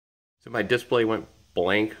So my display went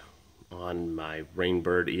blank on my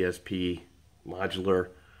Rainbird ESP modular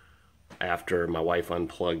after my wife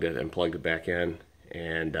unplugged it and plugged it back in.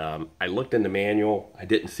 And I looked in the manual. I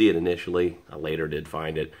didn't see it initially. I later did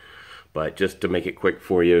find it. But just to make it quick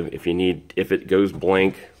for you, if it goes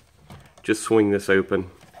blank, just swing this open,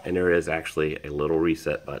 and there is actually a little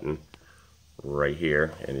reset button right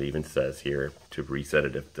here, and it even says here to reset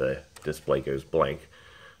it if the display goes blank.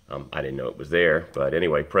 I didn't know it was there, but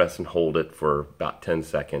anyway, press and hold it for about 10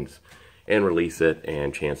 seconds and release it,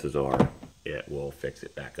 and chances are it will fix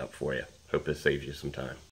it back up for you. Hope this saves you some time.